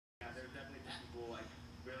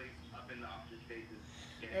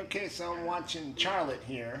Okay, so I'm watching Charlotte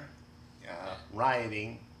here,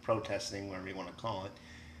 rioting, protesting, whatever you want to call it.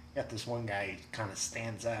 Got this one guy who kind of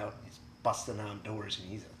stands out. He's busting on doors, and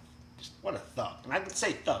he's just what a thug. And I could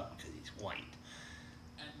say thug because he's white.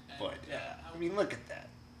 But I mean, look at that.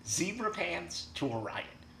 Zebra pants to a riot.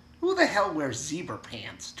 Who the hell wears zebra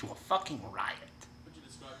pants to a fucking riot?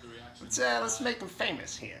 Let's make him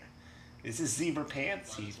famous here. This is zebra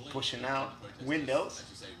pants. He's pushing out windows.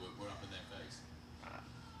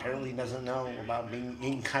 Apparently doesn't know about being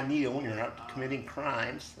incognito when you're not committing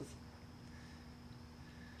crimes.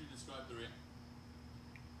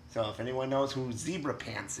 So if anyone knows who Zebra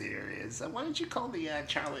Pants here is, why don't you call the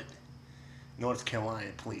Charlotte, North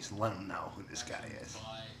Carolina police and let them know who this guy is.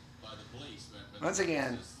 Once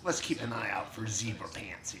again, let's keep an eye out for Zebra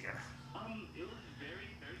Pants here.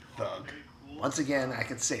 Thug. Once again, I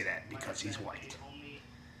can say that because he's white.